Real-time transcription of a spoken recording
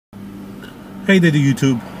Hey there to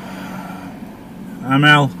YouTube. I'm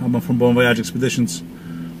Al. I'm from Voyage Expeditions.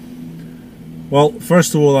 Well,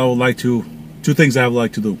 first of all, I would like to two things I would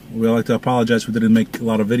like to do. We would like to apologize we didn't make a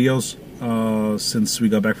lot of videos since we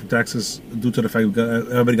got back from Texas due to the fact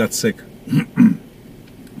everybody got sick.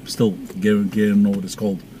 Still getting over this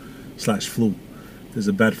cold / flu. There's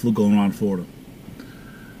a bad flu going around in Florida.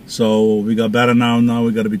 So we got better now. Now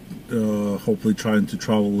we got to be hopefully trying to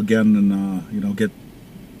travel again and get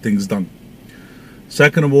things done.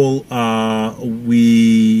 Second of all, a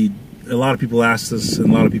lot of people asked us, and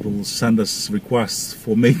a lot of people send us requests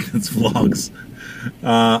for maintenance vlogs.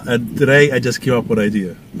 And today I just came up with an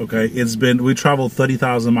idea. Okay, we traveled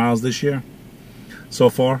 30,000 miles this year so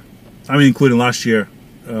far. I mean, including last year.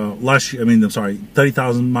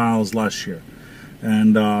 30,000 miles last year.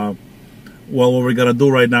 And well, what we're gonna do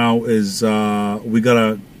right now is we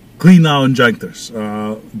gotta clean our injectors.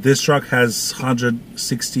 This truck has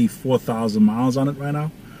 164,000 miles on it right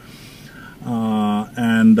now.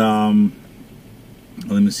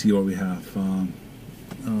 Let me see what we have.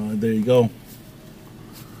 There you go.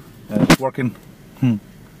 It's working.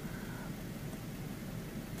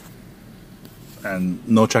 And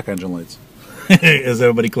no check engine lights. As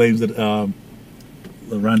everybody claims that the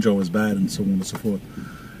Land Rover is bad and so on and so forth.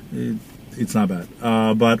 It's not bad.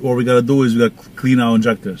 But what we gotta do is we gotta clean our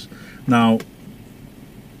injectors. Now,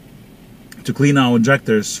 to clean our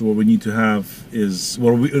injectors, what we need to have is,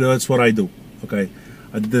 that's what I do. Okay,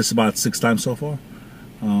 I did this about 6 times so far.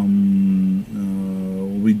 What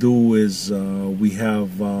we do is we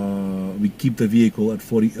keep the vehicle at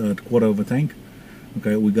quarter of a tank.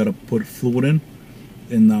 Okay, we gotta put fluid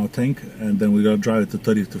in our tank, and then we gotta drive it to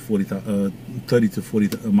 30 to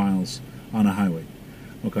 40 miles on a highway.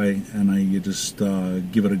 Okay, and you just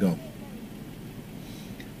give it a go.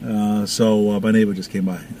 So my neighbor just came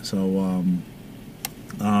by, so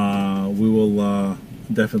we will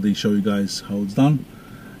definitely show you guys how it's done,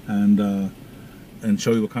 and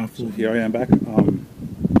show you what kind of fluid. So here I am back.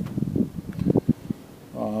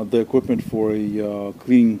 The equipment for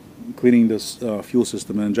cleaning this fuel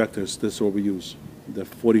system and injectors. This is what we use: the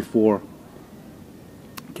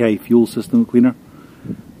 44K fuel system cleaner,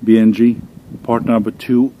 B&G. Part number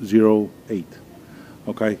 208.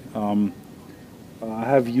 Okay, I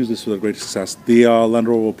have used this with a great success. They are Land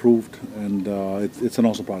Rover approved, and it's an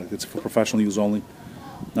awesome product. It's for professional use only.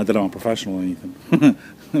 Not that I'm a professional or anything,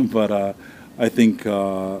 but I think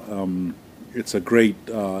it's a great,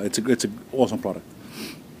 it's an awesome product.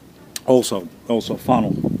 Also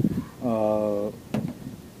funnel.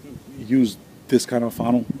 Use this kind of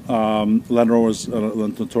funnel. Land Rover's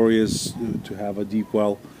notorious to have a deep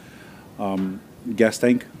well. Gas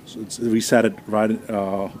tank, so it's reset it right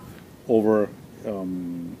over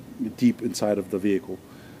deep inside of the vehicle.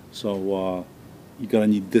 So you're gonna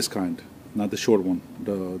need this kind, not the short one,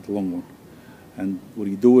 the long one. And what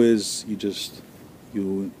you do is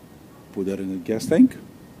you put that in the gas tank,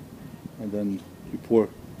 and then you pour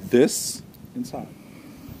this inside.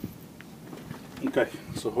 Okay,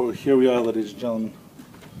 so here we are, ladies and gentlemen.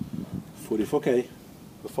 44K,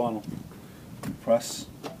 the funnel. Press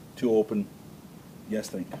to open gas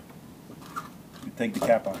tank. We take the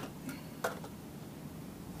cap out.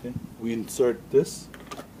 Okay, we insert this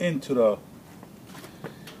into the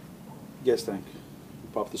gas tank. We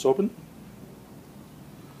pop this open.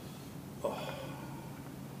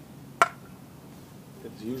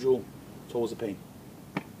 As usual, it's always a pain.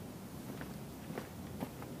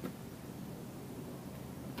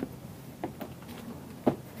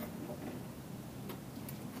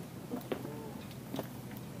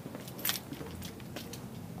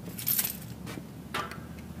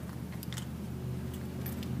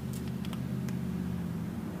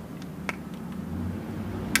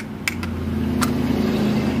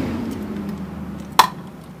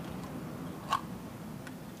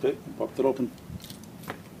 Okay, popped it open.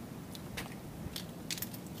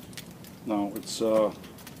 Now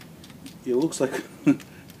it looks like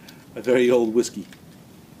a very old whiskey. I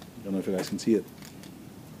don't know if you guys can see it.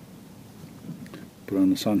 Put it on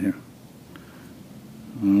the sun here.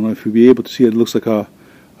 I don't know if you'll be able to see it. It looks like a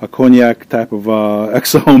cognac type of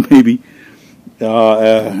XO maybe,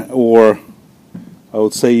 or I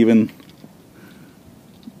would say even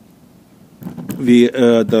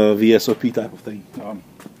the VSOP type of thing.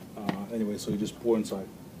 Anyway, so you just pour inside.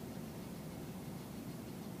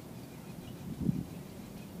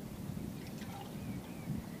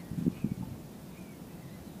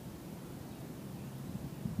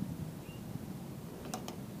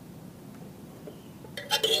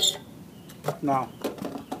 Now,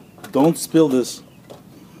 don't spill this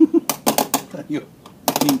on your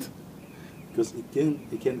paint, because it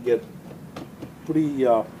can get pretty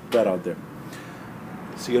bad out there.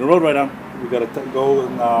 So you're on the road right now. We gotta go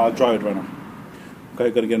and drive it right now.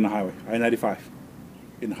 Okay, gotta get on the highway, I-95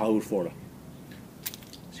 in Hollywood, Florida.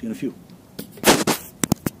 See you in a few.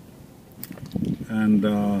 And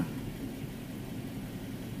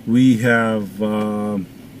we have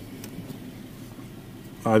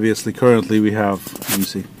obviously currently we have, let me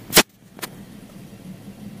see,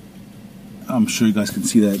 I'm sure you guys can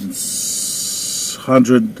see that it's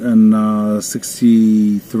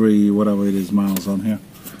 163 whatever it is miles on here.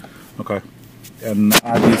 Okay, and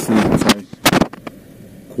obviously sorry,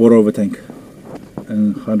 quarter of a tank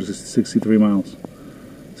and 163 miles,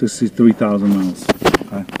 63,000 miles.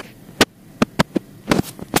 Okay.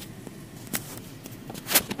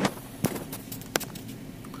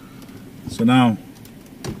 So now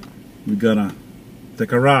we gotta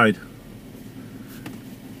take a ride.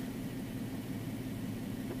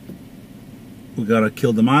 We gotta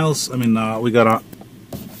kill the miles. I mean, we gotta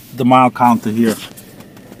the mile counter here.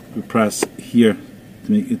 We press here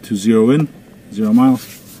to make it to 0 miles,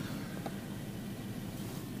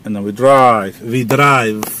 and then we drive. We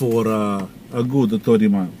drive for a good 30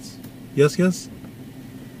 miles. Yes, yes.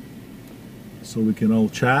 So we can all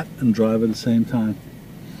chat and drive at the same time.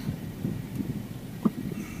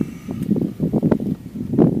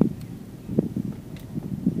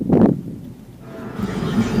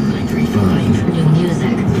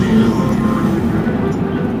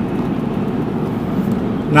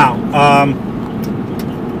 Now,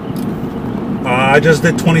 I just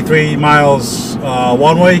did 23 miles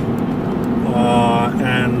one way,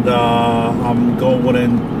 and I'm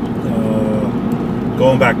going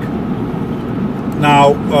back.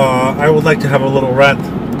 Now, I would like to have a little rant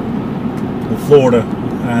with Florida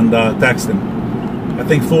and Texas. I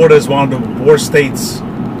think Florida is one of the worst states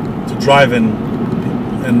to drive in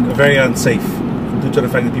and very unsafe due to the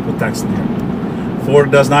fact that people tax in here.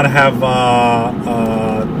 Florida does not have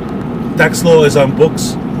tax law is on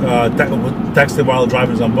books. Texting while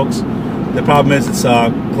driving is on books. The problem is it's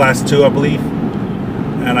class 2, I believe,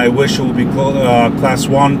 and I wish it would be class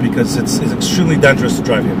 1 because it's extremely dangerous to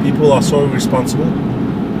drive here. People are so irresponsible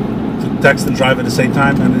to text and drive at the same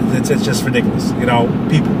time, and it's just ridiculous. You know,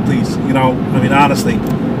 people, please. You know, I mean, honestly,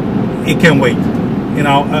 it can wait. You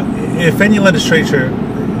know, if any legislative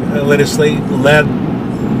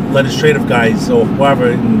guys or whoever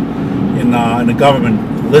in the government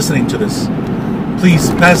listening to this,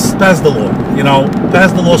 please pass the law. You know,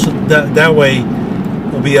 pass the law so that way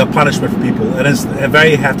it will be a punishment for people, and it's a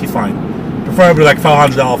very hefty fine, preferably like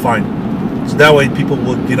 $500 fine. So that way people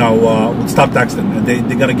would, you know, would stop texting, and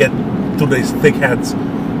they're gonna get through these thick heads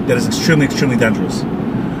that is extremely dangerous.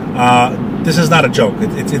 This is not a joke.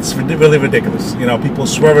 It's really ridiculous. You know, people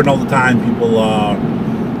swerving all the time. People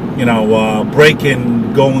you know,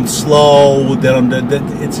 braking, going slow.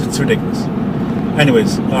 It's ridiculous.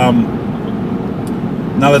 Anyways,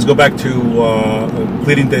 now let's go back to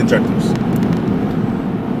cleaning the injectors.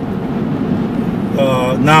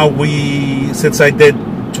 Now since I did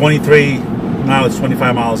 23, now it's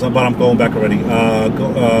 25 miles, but I'm going back already.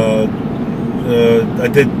 I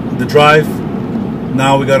did the drive.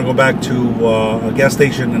 Now we got to go back to a gas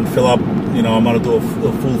station and fill up. You know, I'm gonna do a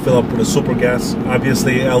full fill up with a super gas.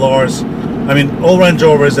 Obviously, LRs. I mean, all Range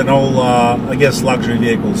Rovers and all, I guess, luxury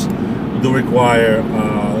vehicles do require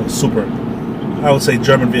super. I would say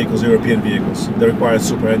German vehicles, European vehicles, they require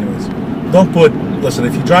super anyways. Don't put. Listen,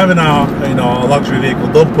 if you're driving a luxury vehicle,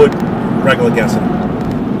 don't put regular gas in.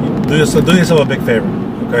 Do yourself a big favor,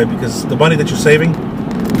 okay? Because the money that you're saving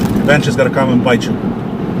eventually is gonna come and bite you,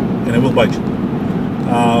 and it will bite you.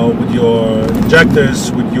 With your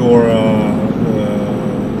injectors, with your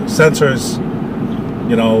sensors,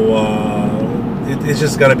 you know, it's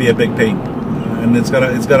just gotta be a big pain, and it's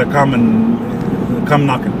gotta come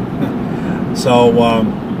knocking. So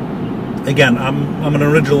again, I'm an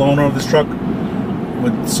original owner of this truck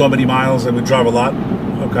with so many miles, and we drive a lot.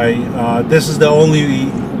 Okay, this is the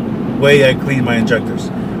only way I clean my injectors.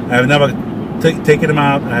 I have never taken them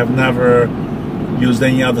out. I have never used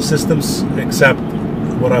any other systems except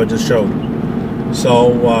what I just showed.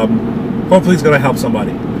 So hopefully it's going to help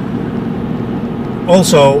somebody.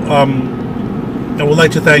 Also, I would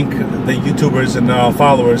like to thank the YouTubers and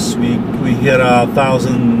followers. We hit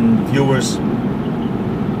 1,000 viewers,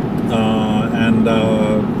 and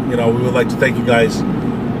you know, we would like to thank you guys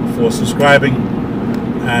for subscribing,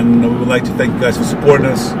 and we would like to thank you guys for supporting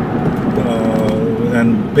us.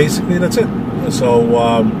 And basically that's it. So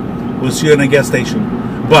we'll see you in a gas station.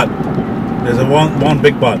 But there's one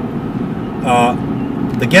big but.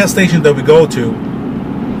 The gas station that we go to,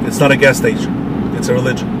 it's not a gas station. It's a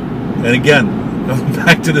religion. And again, going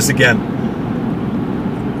back to this again,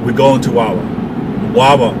 we're going to Wawa.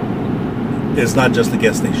 Wawa is not just a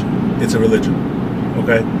gas station; it's a religion.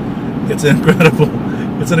 Okay, it's an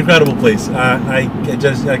incredible place. I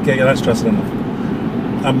cannot stress it enough.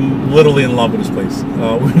 I'm literally in love with this place.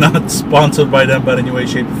 We're not sponsored by them by any way,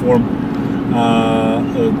 shape, or form,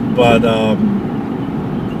 but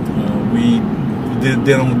they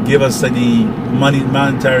don't give us any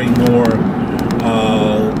monetary, nor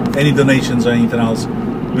any donations or anything else.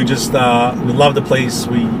 We just we love the place.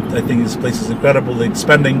 I think this place is incredible. They're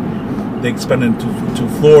expanding to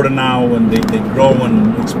Florida now, and they grow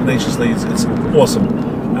and exponentially. It's awesome,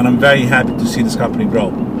 and I'm very happy to see this company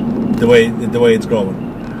grow the way it's growing.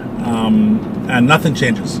 And nothing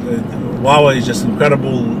changes. Wawa is just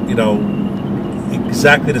incredible. You know,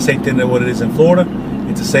 exactly the same thing that what it is in Florida.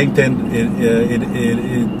 It's the same thing.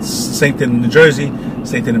 It's the same thing in New Jersey.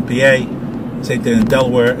 Same thing in PA. Same thing in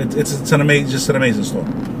Delaware. It's an amazing store.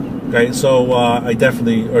 Okay, so I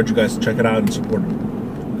definitely urge you guys to check it out and support it.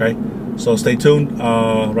 Okay, so stay tuned.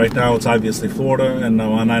 Right now it's obviously Florida and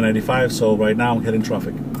I'm on 995. So right now I'm hitting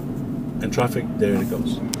traffic. And traffic, there it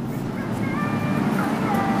goes.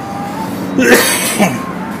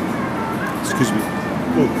 Excuse me.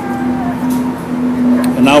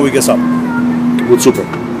 And now we get up with super.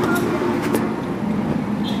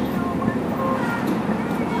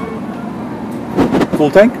 Full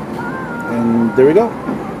tank, and there we go.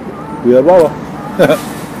 We are Wawa.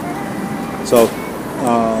 So,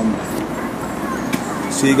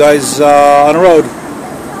 see you guys on the road.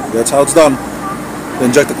 That's how it's done. The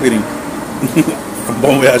injector cleaning from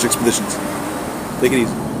Voyage Expeditions. Take it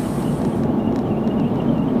easy.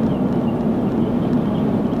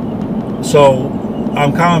 So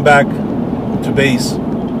I'm coming back to base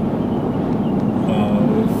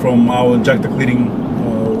from our injector cleaning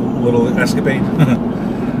little escapade.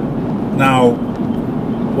 Now,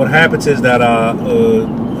 what happens is that I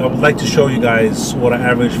would like to show you guys what an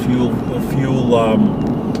average fuel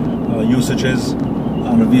usage is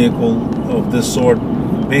on a vehicle of this sort.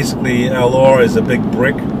 Basically, LR is a big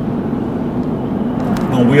brick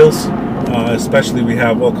on wheels. Especially, we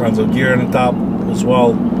have all kinds of gear on the top as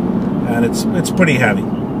well. And it's pretty heavy,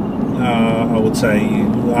 I would say.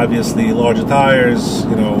 Obviously, larger tires,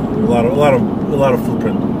 you know, a lot of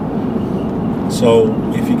footprint. So,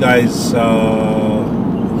 if you guys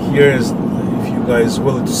if you guys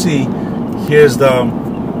willing to see, here's our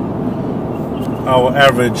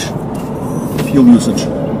average fuel usage.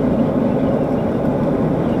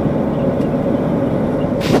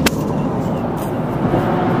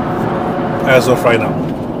 As of right now,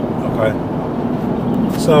 okay.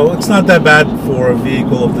 So it's not that bad for a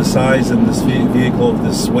vehicle of this size and this vehicle of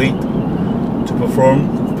this weight to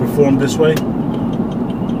perform this way.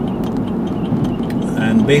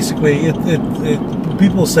 And basically,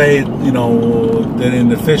 people say, you know, they're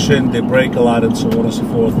inefficient, they brake a lot, and so on and so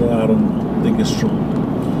forth. I don't think it's true,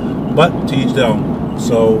 but to each their own.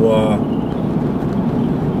 So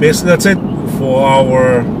basically, that's it for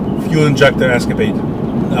our fuel injector escapade.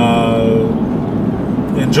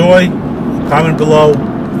 Enjoy. Comment below.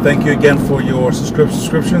 Thank you again for your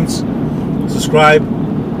subscriptions. Subscribe,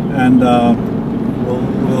 and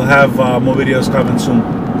we'll have more videos coming soon.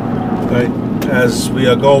 Okay, as we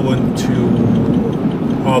are going to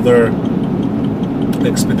other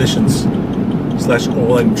expeditions /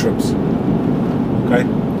 all-in trips. Okay,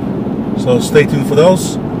 so stay tuned for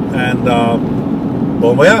those, and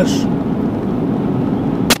bon voyage.